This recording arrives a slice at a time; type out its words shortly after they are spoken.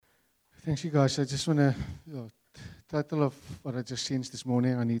Thanks, you guys. I just want to, title of what I just sensed this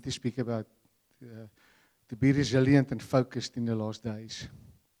morning, I need to speak about to be resilient and focused in the last days.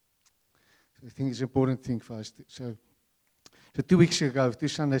 So I think it's an important thing for us. So 2 weeks ago, 2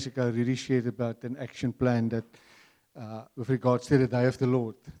 Sundays ago, Rudy shared about an action plan that with regards to the day of the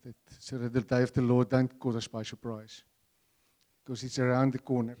Lord. So that the day of the Lord don't caught us by surprise. Because it's around the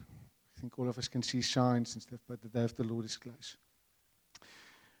corner. I think all of us can see signs and stuff, but the day of the Lord is close.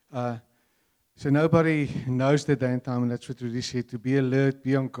 So nobody knows the day and time, and that's what Rudy said, to be alert,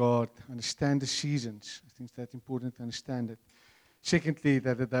 be on guard, understand the seasons. I think it's that important to understand it. Secondly,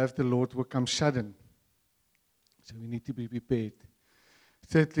 that the day of the Lord will come sudden. So we need to be prepared.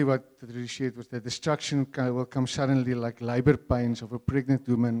 Thirdly, what Rudy shared was that destruction will come suddenly like labor pains of a pregnant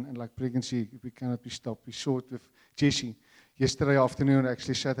woman, and like pregnancy, we cannot be stopped. We saw it with Jessie. Yesterday afternoon,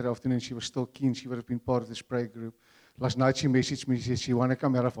 actually Saturday afternoon, she was still keen. She would have been part of this prayer group. Last night she messaged me, she said she want to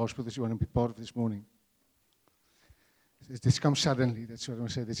come out of hospital, she want to be part of this morning. This comes suddenly, that's what I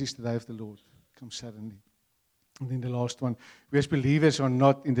want to say. This is the day of the Lord. It comes suddenly. And then the last one, we as believers are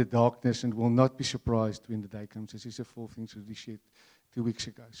not in the darkness and will not be surprised when the day comes. This is the 4 things that we shared 2 weeks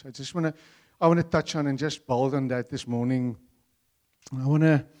ago. So I want to touch on and just build on that this morning. I want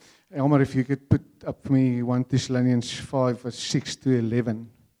to, Elmer, if you could put up for me 1 Thessalonians 5, verse 6 to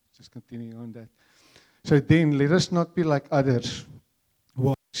 11. Just continuing on that. So then, let us not be like others who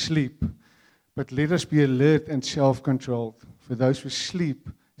are asleep, but let us be alert and self-controlled. For those who sleep,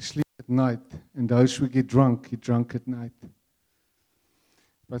 sleep at night, and those who get drunk at night.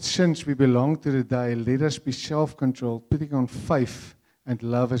 But since we belong to the day, let us be self-controlled, putting on faith and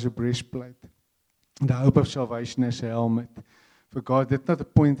love as a breastplate, and the hope of salvation as a helmet. For God did not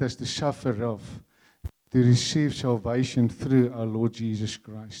appoint us to suffer of, to receive salvation through our Lord Jesus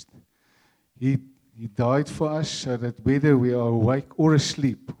Christ. He died for us so that whether we are awake or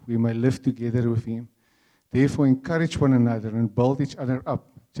asleep, we may live together with Him. Therefore, encourage one another and build each other up,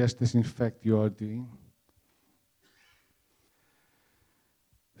 just as in fact you are doing.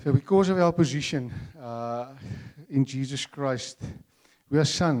 So because of our position in Jesus Christ, we are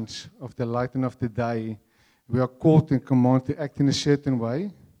sons of the light and of the day. We are called and commanded to act in a certain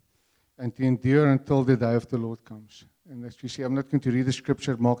way and to endure until the day of the Lord comes. And as you see, I'm not going to read the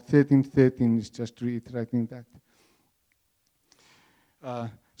scripture. Mark 13:13 is just reiterating that.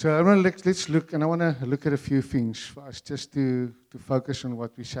 So I want to let's look, and I want to look at a few things for us, just to focus on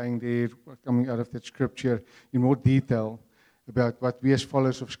what we're saying there, coming out of that scripture in more detail about what we as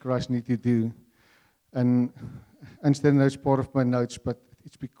followers of Christ need to do. And understand that's part of my notes, but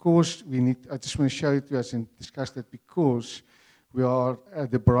it's because we need. I just want to show it to us and discuss that because we are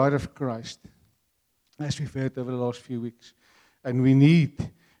the bride of Christ, as we've heard over the last few weeks. And we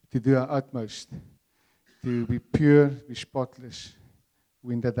need to do our utmost to be pure, be spotless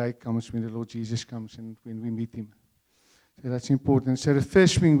when the day comes, when the Lord Jesus comes and when we meet Him. So that's important. So the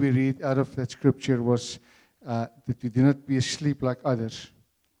first thing we read out of that scripture was that we do not be asleep like others.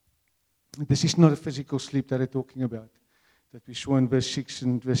 This is not a physical sleep that I'm talking about, that we saw in verse 6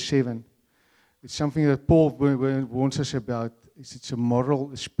 and verse 7. It's something that Paul warns us about. It's a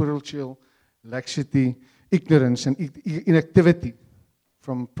moral, a spiritual laxity, ignorance, and inactivity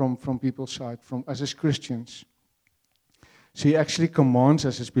from people's side, from us as Christians. So he actually commands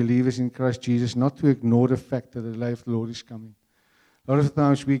us as believers in Christ Jesus not to ignore the fact that the day of the Lord is coming. A lot of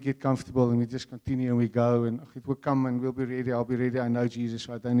times we get comfortable and we just continue and we go and it will come and we'll be ready, I'll be ready, I know Jesus,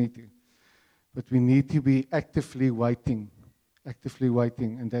 so I don't need to. But we need to be actively waiting,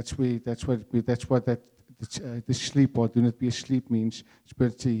 and that's what the sleep or do not be asleep means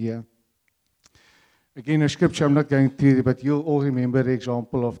spiritually here. Again, a scripture I'm not going to, but you'll all remember the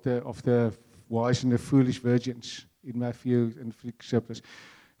example of the wise and the foolish virgins in Matthew and 3 chapters.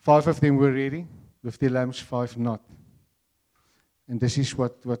 5 of them were ready with their lamps, 5 not. And this is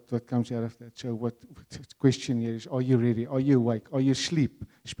what comes out of that. So what the question here is, are you ready? Are you awake? Are you asleep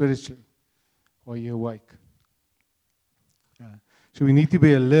spiritually? Are you awake? So we need to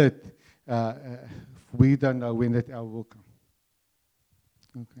be alert. We don't know when that hour will come.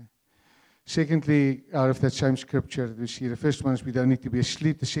 Okay. Secondly, out of that same scripture, we see the first one is we don't need to be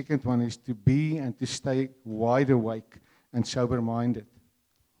asleep. The second one is to be and to stay wide awake and sober-minded.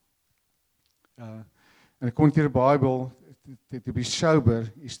 And according to the Bible, to be sober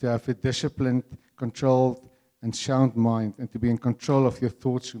is to have a disciplined, controlled, and sound mind, and to be in control of your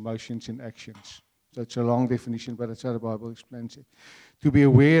thoughts, emotions, and actions. So it's a long definition, but that's how the Bible explains it. To be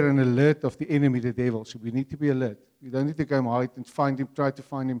aware and alert of the enemy, the devil. So we need to be alert. We don't need to go and hide and find him, try to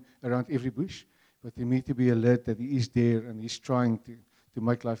find him around every bush, but we need to be alert that he is there and he's trying to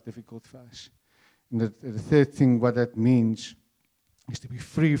make life difficult for us. And the third thing, what that means, is to be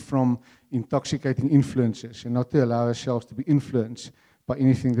free from intoxicating influences and not to allow ourselves to be influenced by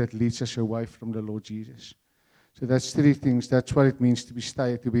anything that leads us away from the Lord Jesus. So that's three things. That's what it means to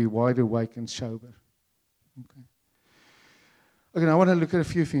be wide awake and sober. Okay, now I want to look at a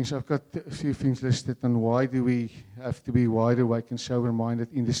few things. I've got a few things listed on why do we have to be wide awake and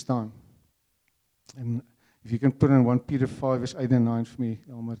sober-minded in this time. And if you can put in 1 Peter 5, verse 8 and 9 for me,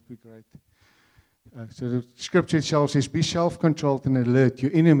 that might be great. So the scripture itself says, be self-controlled and alert.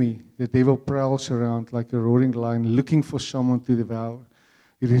 Your enemy, the devil, prowls around like a roaring lion, looking for someone to devour.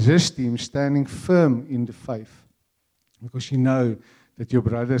 You resist him, standing firm in the faith, because you know that your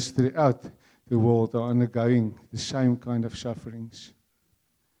brothers throughout the world are undergoing the same kind of sufferings.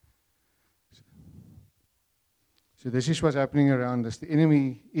 So this is what's happening around us. The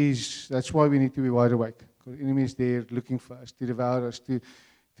enemy that's why we need to be wide awake. Because the enemy is there looking for us, to devour us, to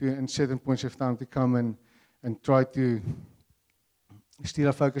in certain points of time to come and try to steal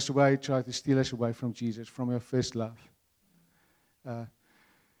our focus away, try to steal us away from Jesus, from our first love.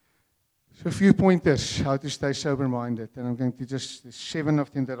 So a few pointers how to stay sober-minded, and I'm going to there's 7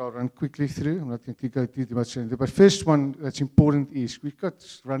 of them that I'll run quickly through. I'm not going to go too much into it. But first one that's important is we've got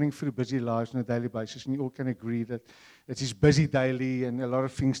running through busy lives on a daily basis, and you all can agree that it's busy daily, and a lot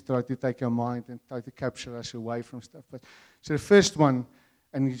of things try to take our mind and try to capture us away from stuff. But so the first one,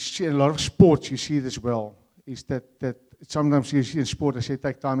 and you see in a lot of sports, you see this well, is that sometimes you see in sport, they say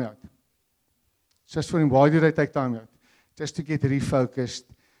take time out. Just for him, why do they take time out? Just to get refocused,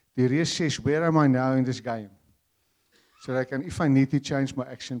 to reassess where am I now in this game. So that if I need to change my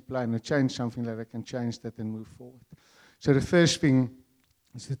action plan or change something, that I can change that and move forward. So the first thing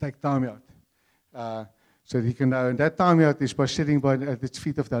is to take time out. So that he can know, and that time out is by sitting at the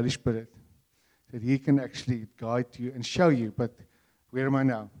feet of the Holy Spirit. That he can actually guide you and show you, but where am I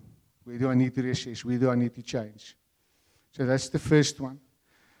now? Where do I need to reassess? Where do I need to change? So that's the first one.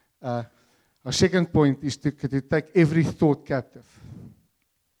 Our second point is to take every thought captive.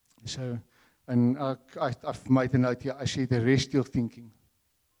 So, and I've made a note here, I say the rest your thinking.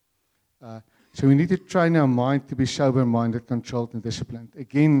 So we need to train our mind to be sober-minded, controlled, and disciplined.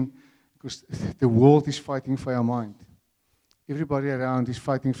 Again, because the world is fighting for our mind. Everybody around is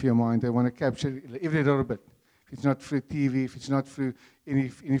fighting for your mind. They want to capture every little bit. If it's not through TV, if it's not through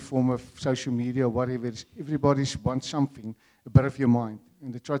any form of social media or whatever it is, everybody wants something, a bit of your mind.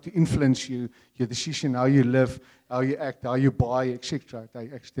 And they try to influence you, your decision, how you live, how you act, how you buy, etc.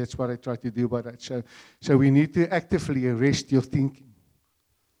 That's what I try to do by that. So we need to actively arrest your thinking.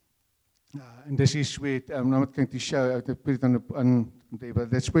 And this is where, I'm not going to show, I have to put it on there,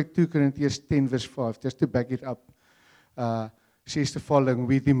 but that's where 2 Corinthians 10 verse 5, just to back it up, says the following: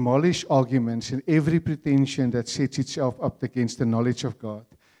 we demolish arguments and every pretension that sets itself up against the knowledge of God,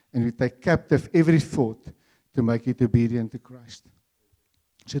 and we take captive every thought to make it obedient to Christ.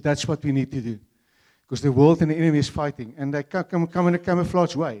 So that's what we need to do. Because the world and the enemy is fighting, and they come in a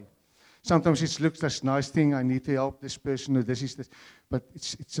camouflage way. Sometimes it looks like a nice thing, I need to help this person, or this is this. But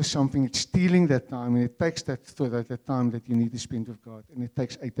it's just something, it's stealing that time, and it takes that time that you need to spend with God. And it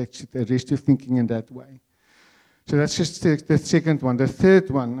takes the rest of thinking in that way. So that's just the second one. The third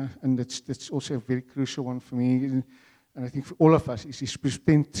one, and that's also a very crucial one for me, and I think for all of us, is to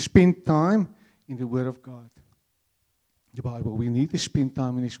spend time in the Word of God. The Bible. We need to spend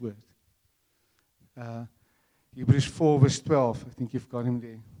time in His Word. Hebrews 4 verse 12, I think you've got him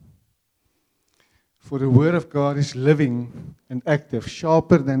there. For the Word of God is living and active,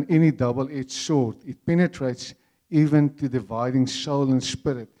 sharper than any double-edged sword. It penetrates even to dividing soul and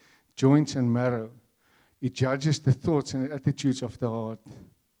spirit, joints and marrow. It judges the thoughts and attitudes of the heart.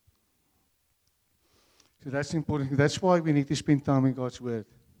 So that's important. That's why we need to spend time in God's Word.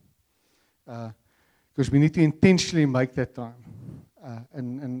 Because we need to intentionally make that time.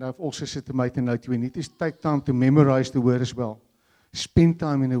 And I've also said to mate a note, we need to take time to memorize the Word as well. Spend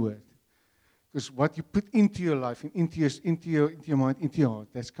time in the Word. Because what you put into your life, and into your mind, into your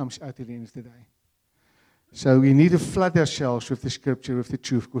heart, that comes out at the end of the day. So we need to flood ourselves with the Scripture, with the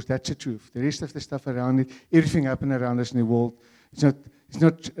truth, because that's the truth. The rest of the stuff around it, everything happening around us in the world, it's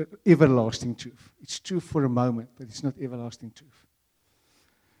not everlasting truth. It's truth for a moment, but it's not everlasting truth.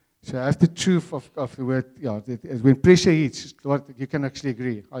 So I have the truth of the Word. Yeah, when pressure hits, you can actually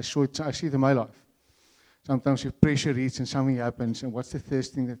agree. I see it in my life. Sometimes if pressure hits and something happens, and what's the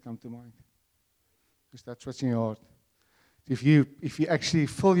first thing that comes to mind? Because that's what's in your heart. If you actually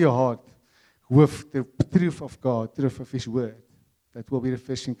fill your heart with the truth of God, truth of His Word, that will be the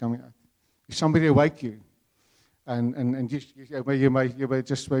first thing coming out. If somebody awake you, and you may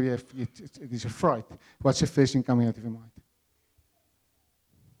just maybe it is a fright, what's the first thing coming out of your mind?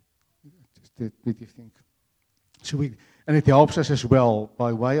 Just what do you think? So And it helps us as well,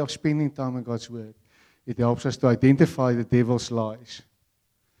 by way of spending time in God's Word, it helps us to identify the devil's lies.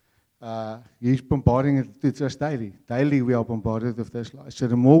 He's bombarding it to us daily. Daily we are bombarded with those lies. So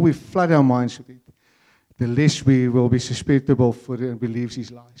the more we flood our minds with it, the less we will be susceptible for it and believe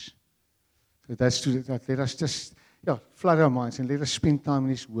his lies. So let us just flood our minds and let us spend time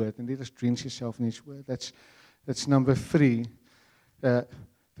in His Word and let us drench yourself in His Word. That's number 3. The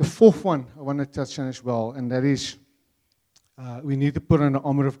fourth one I want to touch on as well, and that is we need to put on the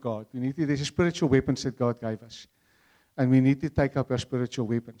armor of God. There's spiritual weapons that God gave us, and we need to take up our spiritual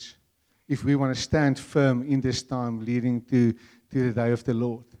weapons if we want to stand firm in this time leading to the day of the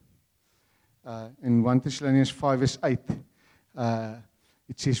Lord. In 1 Thessalonians 5 verse 8,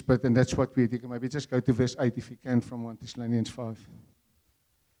 it says, and that's what we do. Maybe just go to verse 8 if you can from 1 Thessalonians 5.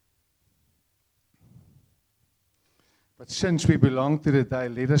 But since we belong to the day,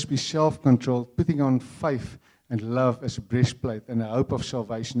 let us be self-controlled, putting on faith and love as a breastplate and the hope of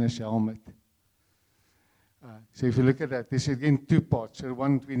salvation as a helmet. So if you look at that, there's again 2 parts. So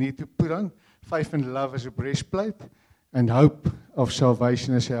one, we need to put on faith and love as a breastplate and hope of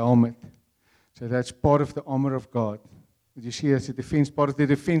salvation as a helmet. So that's part of the armor of God. You see, as a defense, part of the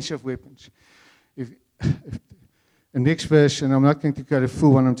defensive weapons. The next verse, and I'm not going to go the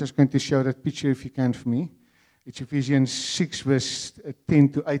full one, I'm just going to show that picture if you can for me. It's Ephesians 6, verse 10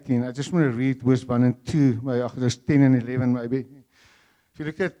 to 18. I just want to read verse 1 and 2, there's 10 and 11 maybe. If you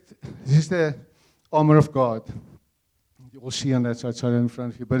look at, this is the armor of God. You will see on that side in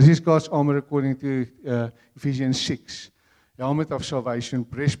front of you. But this is God's armor according to Ephesians 6. The helmet of salvation,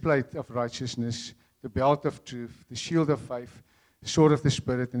 breastplate of righteousness, the belt of truth, the shield of faith, the sword of the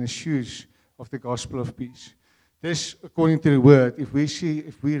Spirit, and the shoes of the gospel of peace. This, according to the Word, if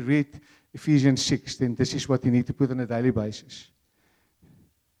we read Ephesians 6, then this is what you need to put on a daily basis.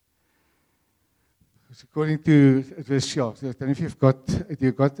 It's according to verse, I don't know if you've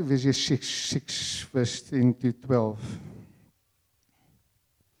got verse 6 verse 10 to 12.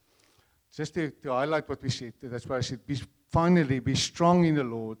 Just to highlight what we said, that's why I said, finally, be strong in the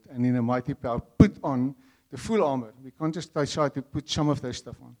Lord and in a mighty power. Put on the full armor. We can't just decide to put some of those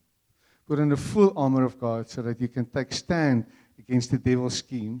stuff on. Put on the full armor of God so that you can take stand against the devil's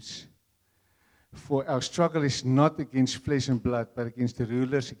schemes. For our struggle is not against flesh and blood, but against the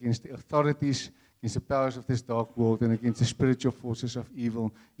rulers, against the authorities, against the powers of this dark world, and against the spiritual forces of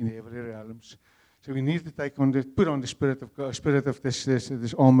evil in the heavenly realms. So we need to put on the spirit of God, spirit of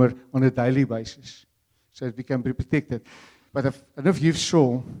this armor on a daily basis, so that we can be protected. But I don't know if you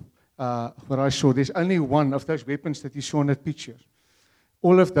saw what I saw. There's only one of those weapons that you saw in that picture.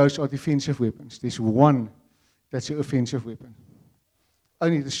 All of those are defensive weapons. There's one that's an offensive weapon.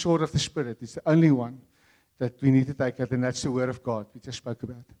 Only the sword of the Spirit is the only one that we need to take out, and that's the Word of God we just spoke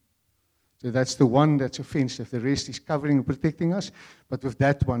about. So that's the one that's offensive. The rest is covering and protecting us. But with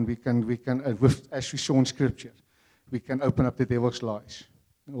that one, we can, as we saw in Scripture, we can open up the devil's lies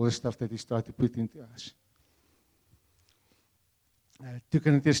and all the stuff that he's tried to put into us. 2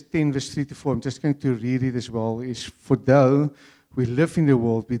 Corinthians 10, verse 3 to 4, I'm just going to read it as well, is, for though we live in the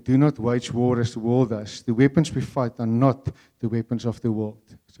world, we do not wage war as the world does. The weapons we fight are not the weapons of the world.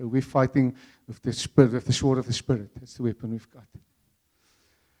 So we're fighting with the Spirit, with the sword of the Spirit. That's the weapon we've got.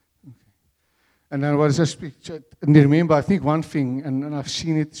 Okay. And then what does I speak? And remember, I think one thing, and I've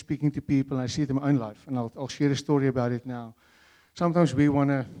seen it speaking to people, and I see it in my own life, and I'll share a story about it now. Sometimes we want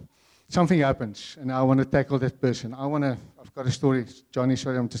to, something happens, and I want to tackle that person. I've got a story. Johnny,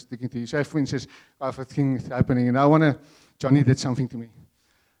 sorry, I'm just speaking to you. So for instance, I have a thing happening, and Johnny did something to me.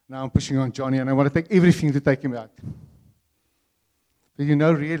 Now I'm pushing on Johnny, and I want to take everything to take him out. But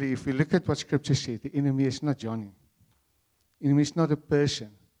really, if we look at what Scripture said, the enemy is not Johnny. The enemy is not a person.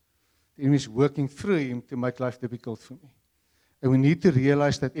 The enemy is working through him to make life difficult for me. And we need to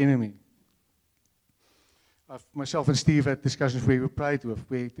realize that enemy. Myself and Steve had discussions where we prayed with,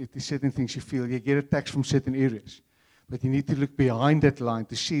 where there's certain things you feel, you get attacks from certain areas. But you need to look behind that line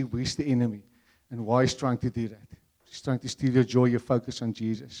to see where's the enemy and why he's trying to do that. He's trying to steal your joy, your focus on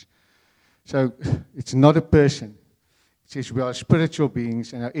Jesus. So it's not a person. It says we are spiritual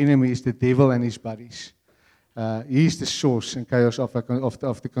beings, and our enemy is the devil and his buddies. He's the source and chaos of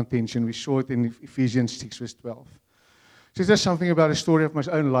the contention. We saw it in Ephesians 6, verse 12. So there's something about a story of my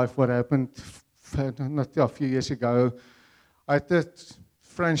own life, what happened a few years ago. I had a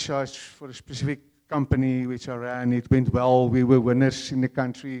franchise for a specific company which I ran. It went well. We were winners in the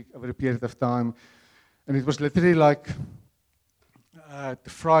country over a period of time. And it was literally like the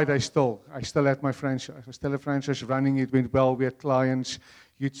Friday still. I still had my franchise. I still had a franchise running. It went well. We had clients.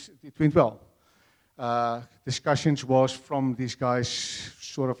 It went well. discussions was from these guys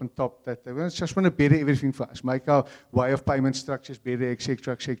sort of on top that they just want to better everything for us, make our way of payment structures better,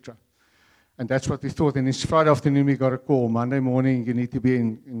 etc., etc. And that's what we thought. And it's Friday afternoon, we got a call. Monday morning, you need to be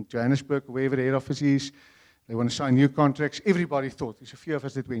in Johannesburg, or wherever the head office is. They want to sign new contracts. Everybody thought. There's a few of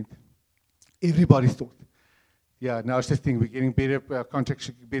us that went. Everybody thought. Yeah, now's the thing. We're getting better contracts,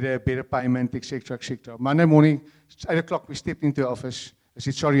 better payment, etc., etc. Monday morning, it's 8 o'clock, we stepped into the office. I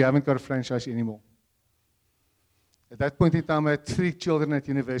said, sorry, you haven't got a franchise anymore. At that point in time, I had 3 children at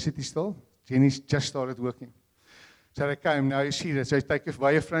university still. Jenny's just started working. So they came, now you see that. So they take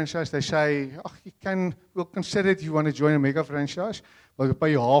away a franchise. They say, oh, we'll consider it if you want to join a mega franchise, but we'll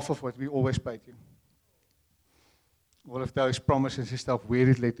pay you half of what we always paid you. All of those promises and stuff, where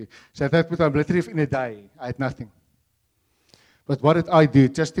it led to. So at that point, I'm literally in a day, I had nothing. But what did I do?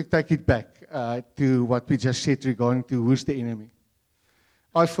 Just to take it back to what we just said regarding to who's the enemy.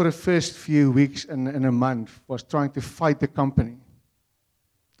 I, for the first few weeks and a month, was trying to fight the company.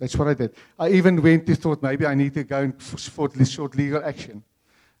 That's what I did. I even went to thought maybe I need to go and support short legal action.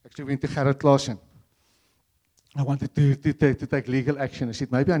 Actually went to Gerrit Claassen. I wanted to take legal action. I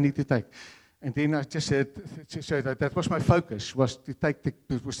said, maybe I need to take. And then I just said, so that was my focus, was to take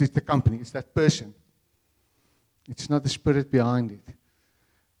the company. It's that person. It's not the spirit behind it.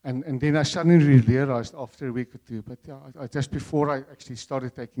 And then I suddenly realized after a week or two, but I just before I actually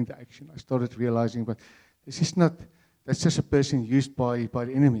started taking the action, I started realizing, but this is not, that's just a person used by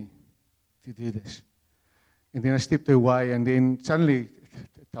the enemy to do this. And then I stepped away, and then suddenly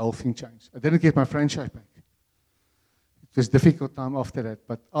the whole thing changed. I didn't get my franchise back. It was a difficult time after that,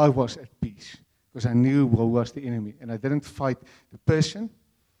 but I was at peace because I knew who was the enemy, and I didn't fight the person.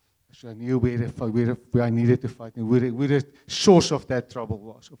 So I knew where I needed to fight and where the source of that trouble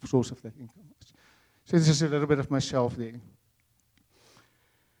was, or source of that income was. So this is a little bit of myself there.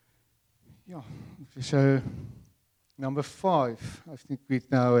 Yeah. So number 5, I think we're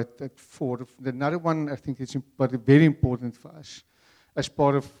now at 4. Another one I think is very important for us, as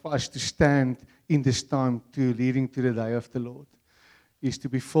part of us to stand in this time to leading to the day of the Lord, is to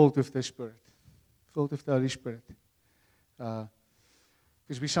be filled with the Spirit, filled with the Holy Spirit.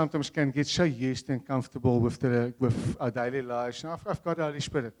 Because we sometimes can get so used and comfortable with our daily lives. Now, I've got the Holy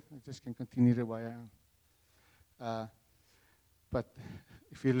Spirit. I just can continue the way I am. But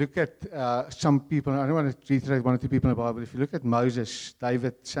if you look at some people, I don't want to reiterate one or two people in the Bible. If you look at Moses,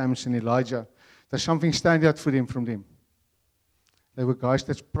 David, Samson, Elijah, there's something stand out for them from them. They were guys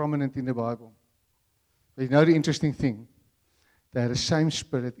that's prominent in the Bible. But you know the interesting thing? They had the same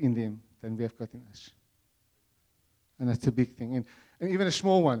spirit in them than we have got in us. And that's a big thing. And even the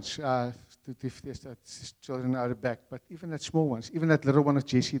small ones, children out the back, but even that small ones, even that little one of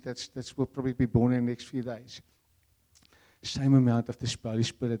Jesse that will probably be born in the next few days, same amount of the Holy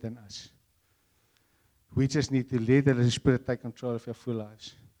Spirit than us. We just need to let the Holy Spirit take control of our full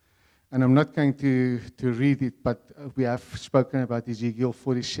lives. And I'm not going to read it, but we have spoken about Ezekiel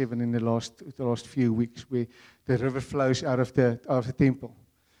 47 in the last few weeks, where the river flows out of the temple.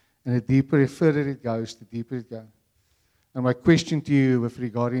 And the further it goes, the deeper it goes. And my question to you with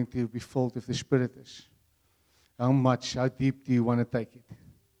regarding to be filled with the Spirit is, how deep do you want to take it?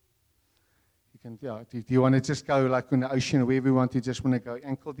 Do you want to just go like in the ocean where we want to just want to go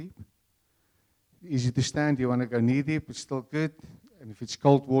ankle deep? Easy to stand. Do you want to go knee deep? It's still good. And if it's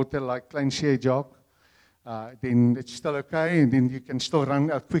cold water like Klein Shea jog, then it's still okay, and then you can still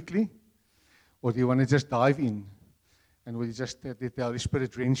run out quickly. Or do you want to just dive in? And will you just let the Holy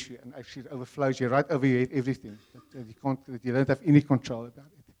Spirit drench you and actually it overflows you right over your head, everything. You don't have any control about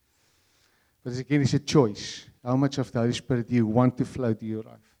it. But again, it's a choice. How much of the Holy Spirit do you want to flow to your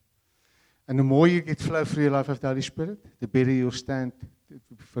life? And the more you get flow through your life of the Holy Spirit, the better you'll stand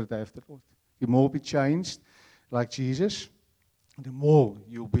for the day of the Lord. The more be changed like Jesus, the more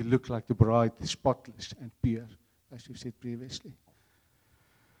you'll look like the bride, spotless and pure, as we said previously.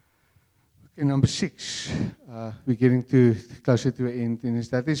 Okay, number 6, we're getting closer to the end, and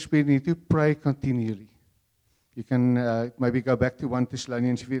that is we need to pray continually. You can maybe go back to 1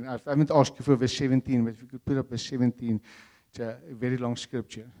 Thessalonians. I haven't asked you for verse 17, but if you could put up verse 17, it's a very long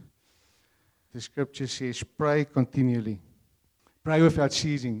scripture. The scripture says, pray continually. Pray without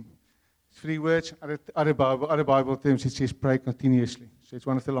ceasing. 3 words. Other Bible terms, it says pray continuously. So it's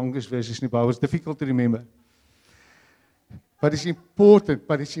one of the longest verses in the Bible. It's difficult to remember. But it's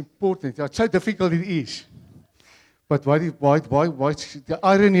important. It's so difficult it is. But why the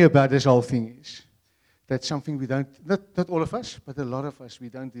irony about this whole thing is that's something we don't, not all of us, but a lot of us, we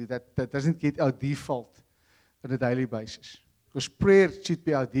don't do that. That doesn't get our default on a daily basis. Because prayer should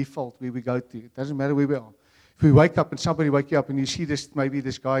be our default where we go to. It doesn't matter where we are. If we wake up and somebody wake you up and you see maybe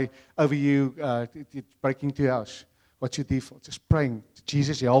this guy over you breaking into your house, what's your default? Just praying,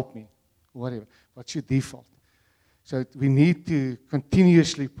 Jesus, help me, or whatever. What's your default? So we need to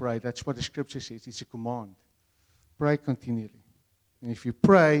continuously pray. That's what the scripture says. It's a command. Pray continually. And if you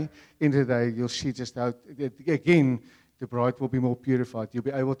pray in the day, you'll see just how, again, the bride will be more purified. You'll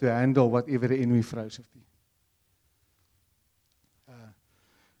be able to handle whatever the enemy throws at you.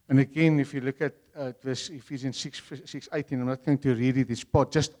 And again, if you look at verse Ephesians 6:18, I'm not going to read it. It's part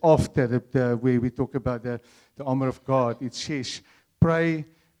just after the where we talk about the armor of God. It says, pray.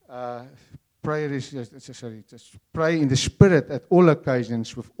 Prayer is just pray in the Spirit at all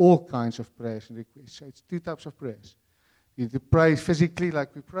occasions with all kinds of prayers and requests. So it's two types of prayers. You need to pray physically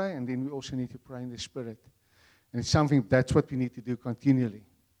like we pray, and then we also need to pray in the Spirit. And it's something that's what we need to do continually.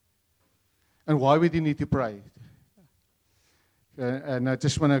 And why we do need to pray? And I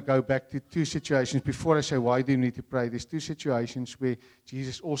just want to go back to two situations. Before I say why do you need to pray, there's two situations where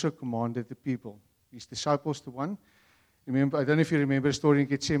Jesus also commanded the people. His disciples, the one. Remember, I don't know if you remember the story in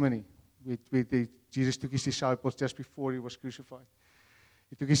Gethsemane, where Jesus took his disciples just before he was crucified.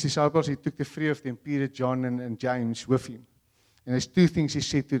 He took his disciples, he took the three of them, Peter, John, and James, with him. And there's two things he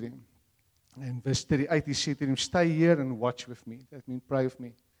said to them. In verse 38, he said to them, stay here and watch with me. That means pray with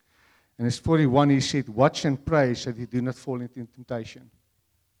me. And verse 41, he said, watch and pray so that you do not fall into temptation.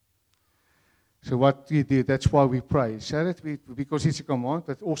 So what do you do? That's why we pray. So that because it's a command,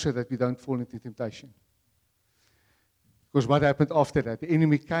 but also that we don't fall into temptation. Because what happened after that? The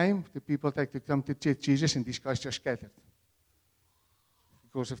enemy came, the people had to come to Jesus, and these guys just scattered.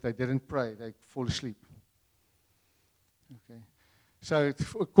 Because if they didn't pray, they fall asleep. Okay. So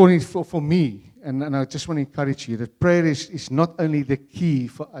according for me, and I just want to encourage you, that prayer is not only the key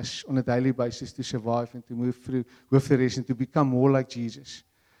for us on a daily basis to survive and to move through with the rest and to become more like Jesus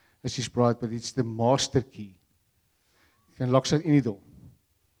as his bride, but it's the master key. It can lock out any door.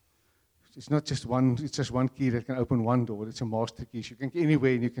 It's not just one, it's just one key that can open one door. It's a master key. You can get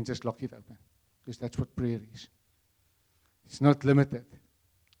anywhere and you can just lock it open. Because that's what prayer is. It's not limited.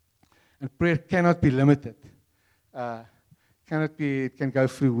 And prayer cannot be limited. It can go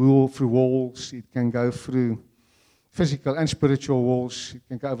through walls, it can go through physical and spiritual walls, it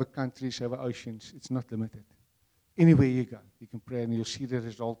can go over countries, over oceans. It's not limited. Anywhere you go, you can pray and you'll see the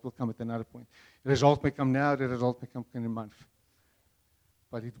result will come at another point. The result may come now, the result may come in a month.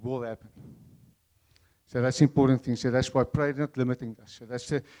 But it will happen. So that's the important thing. So that's why prayer is not limiting us. So that's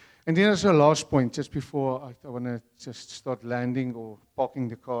and then there's a last point, just before I want to just start landing or parking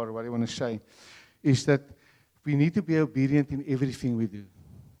the car, or what I want to say, is that we need to be obedient in everything we do.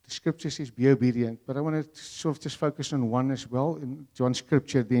 The scripture says be obedient, but I want to sort of just focus on one as well. In John's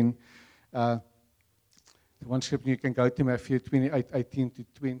scripture, then, the one scripture you can go to Matthew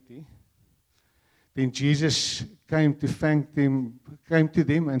 28:18-20. Then Jesus came to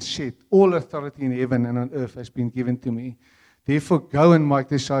them and said, all authority in heaven and on earth has been given to me. Therefore go and make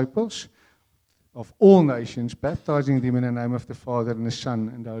disciples of all nations, baptizing them in the name of the Father and the Son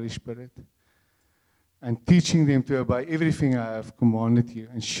and the Holy Spirit, and teaching them to obey everything I have commanded you.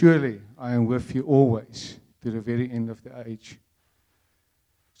 And surely I am with you always to the very end of the age.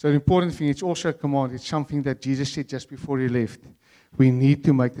 So the important thing, it's also a command. It's something that Jesus said just before he left. We need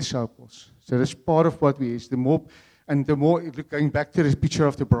to make disciples. So that's part of what we is. The more, going back to the picture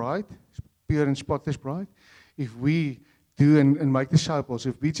of the bride, pure and spotless bride, if we do and make disciples,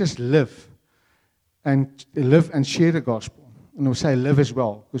 if we just live and share the gospel, and we'll say live as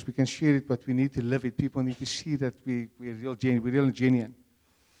well, because we can share it, but we need to live it. People need to see that we're real and genuine.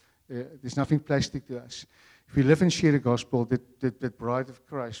 There's nothing plastic to us. If we live and share the gospel, the bride of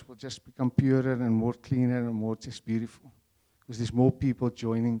Christ will just become purer and more cleaner and more just beautiful. Because there's more people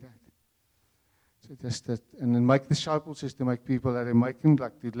joining that. So that's that. And then make disciples is to make people that are making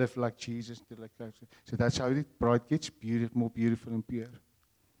like to live like Jesus. So that's how the bride gets more beautiful and pure.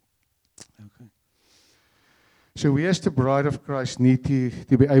 Okay. So we as the bride of Christ need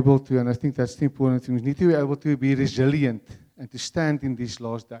to be able to, and I think that's the important thing, we need to be able to be resilient and to stand in these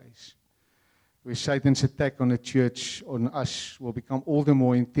last days. Where Satan's attack on the church, on us, will become all the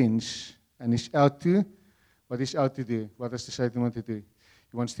more intense. And he's out to, what he's out to do? What does the Satan want to do?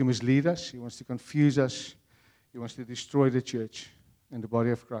 He wants to mislead us. He wants to confuse us. He wants to destroy the church and the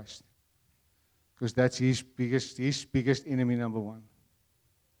body of Christ. Because that's his biggest enemy, number one.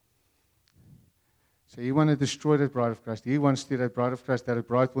 So he wants to destroy the bride of Christ. He wants to that bride of Christ, that the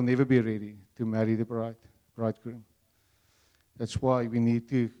bride will never be ready to marry the bridegroom. That's why we need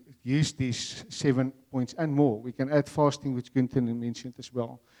to use these 7 points and more. We can add fasting, which Gunther mentioned as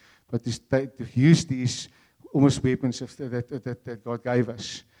well. But to use these almost weapons that God gave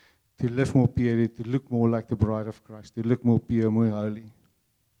us to live more purely, to look more like the bride of Christ, to look more pure, more holy.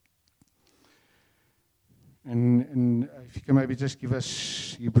 And if you can maybe just give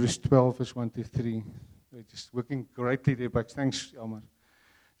us Hebrews 12, verse 1 to 3. We're just working greatly there, but thanks, Elmer.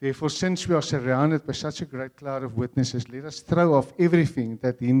 Therefore, since we are surrounded by such a great cloud of witnesses, let us throw off everything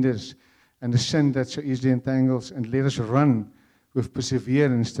that hinders and the sin that so easily entangles, and let us run with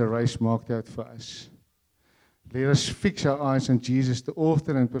perseverance the race marked out for us. Let us fix our eyes on Jesus, the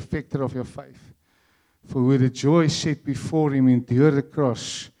author and perfecter of your faith. For with the joy set before him, endured the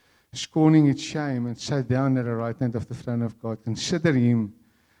cross, scorning its shame, and sat down at the right hand of the throne of God. Consider him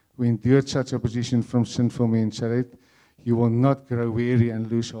who endured such opposition from sinful men, so that you will not grow weary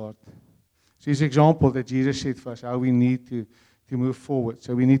and lose heart. So it's an example that Jesus said for us, how we need to move forward.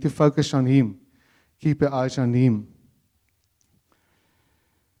 So we need to focus on him, keep our eyes on him.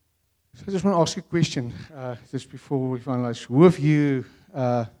 So I just want to ask you a question, just before we finalize. Who of you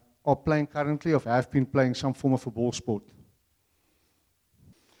are playing currently or have been playing some form of a ball sport?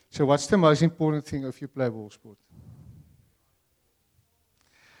 So what's the most important thing if you play ball sport?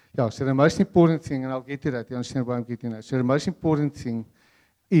 Yeah, so the most important thing, and I'll get to that, you understand why I'm getting that. So the most important thing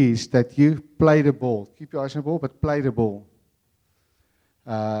is that you play the ball. Keep your eyes on the ball, but play the ball.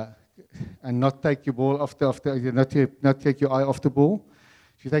 And not take your ball not take your eye off the ball.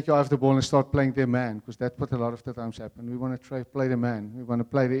 If you take your eye off the ball and start playing the man, because that's what a lot of the times happen. We want to play the man. We want to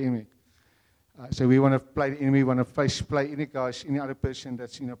play the enemy. So we want to play the enemy. We want to play any guys, any other person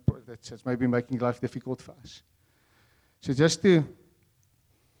that's that's maybe making life difficult for us. So just to,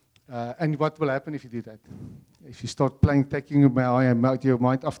 and what will happen if you do that? If you start playing, taking your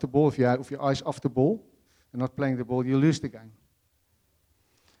mind off the ball, if your eyes off the ball and not playing the ball, you lose the game.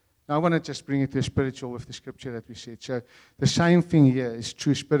 Now I want to just bring it to spiritual with the scripture that we said. So the same thing here is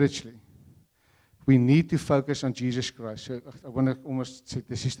true spiritually. We need to focus on Jesus Christ. So I want to almost say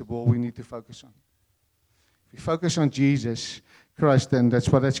this is the ball we need to focus on. If we focus on Jesus Christ, then that's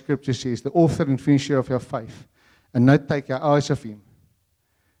what that scripture says, the author and finisher of your faith, and not take our eyes off him,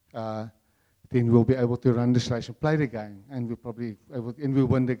 then we'll be able to run this race and play the game, and we'll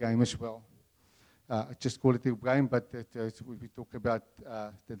win the game as well. I just call it a game, but we talk about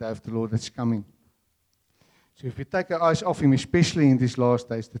the day of the Lord that's coming. So if we take our eyes off him, especially in these last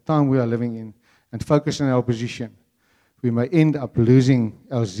days, the time we are living in, and focus on our position, we may end up losing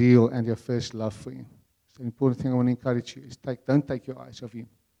our zeal and our first love for him. So the important thing I want to encourage you is don't take your eyes off him.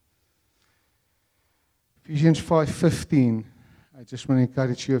 Ephesians 5:15, I just want to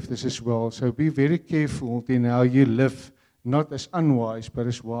encourage you of this as well. So be very careful in how you live, not as unwise, but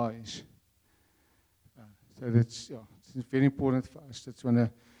as wise. So it's very important for us.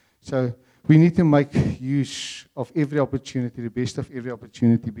 So we need to make use of every opportunity, the best of every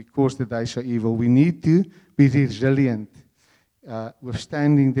opportunity, because the days are evil. We need to be resilient,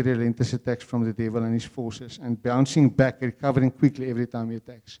 withstanding the relentless attacks from the devil and his forces, and bouncing back, recovering quickly every time he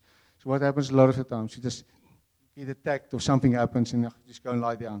attacks. So what happens a lot of the times? You just get attacked or something happens and you just go and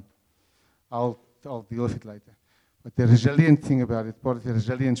lie down. I'll deal with it later. But the resilient thing about it, part of the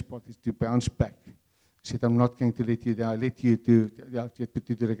resilience part, is to bounce back. He said, I'm not going to let you down. I let you put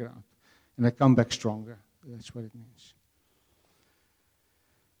you to the ground. And I come back stronger. That's what it means.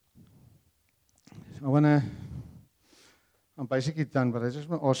 So I'm basically done, but I just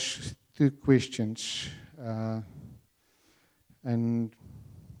want to ask 2 questions. And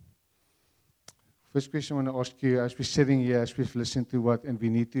first question I want to ask you, as we're sitting here, as we've listened to and we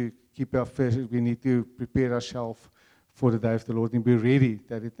need to keep our faith, we need to prepare ourselves for the day of the Lord and be ready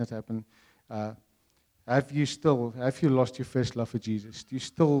that it not happen. Have you lost your first love for Jesus? Do you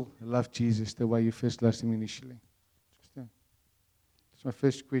still love Jesus the way you first loved him initially? That's my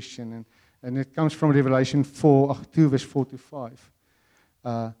first question. And it comes from Revelation 2, verse 4 to 5,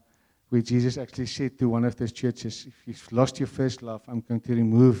 where Jesus actually said to one of those churches, if you've lost your first love, I'm going to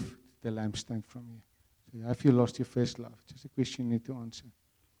remove the lampstand from you. So have you lost your first love? Just a question you need to answer.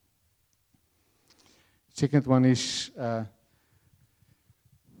 Second one is,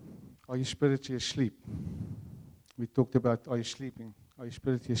 are you spiritually asleep? We talked about, are you sleeping? Are you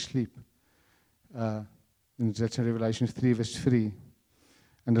spiritually asleep? And that's in Revelation 3, verse 3.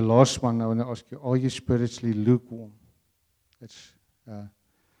 And the last one, I want to ask you, are you spiritually lukewarm? That's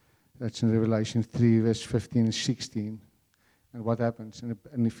in Revelation 3, verse 15 and 16. And what happens?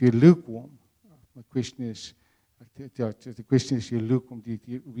 And if you're lukewarm, my question is, the question is, you're lukewarm.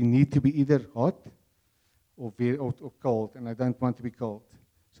 We need to be either hot or cold, and I don't want to be cold.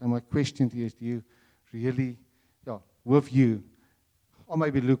 So my question to you is, do you really, with you, or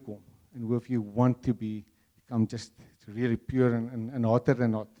maybe lukewarm, and with you want to become just really pure and hotter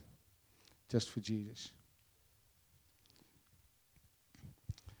than hot, just for Jesus?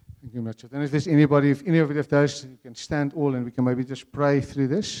 Thank you much. And if there's anybody, if any of those, you can stand all and we can maybe just pray through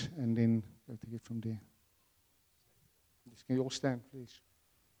this and then go take it from there. Just can you all stand, please?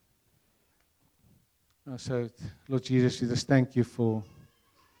 So, Lord Jesus, we just thank you for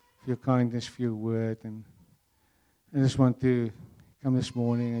your kindness, for your word. And I just want to come this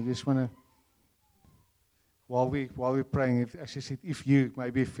morning. I just want to, while we're praying, as I said, if you may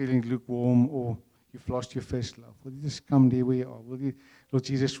be feeling lukewarm or you've lost your first love, will you just come there where you are? Will you, Lord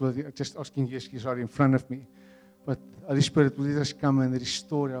Jesus, will you, just asking you, he's right in front of me. But Holy Spirit, will you just come and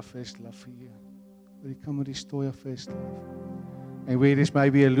restore our first love for you? Will you come and restore our first love? And where there's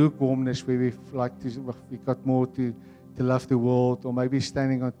maybe a lukewarmness, where we got more to love the world, or maybe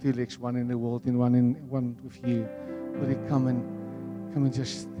standing on two legs, one in the world and one with you. Will you come and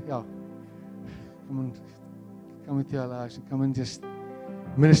just, come into our lives and come and just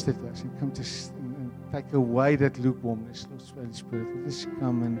minister to us and come just and take away that lukewarmness, Lord Holy Spirit. We just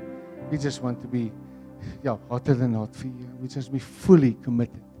come and we just want to be hotter than hot for you. We just be fully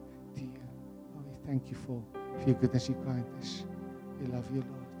committed to you. Oh, we thank you for your goodness, your kindness. We love you,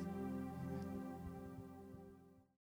 Lord.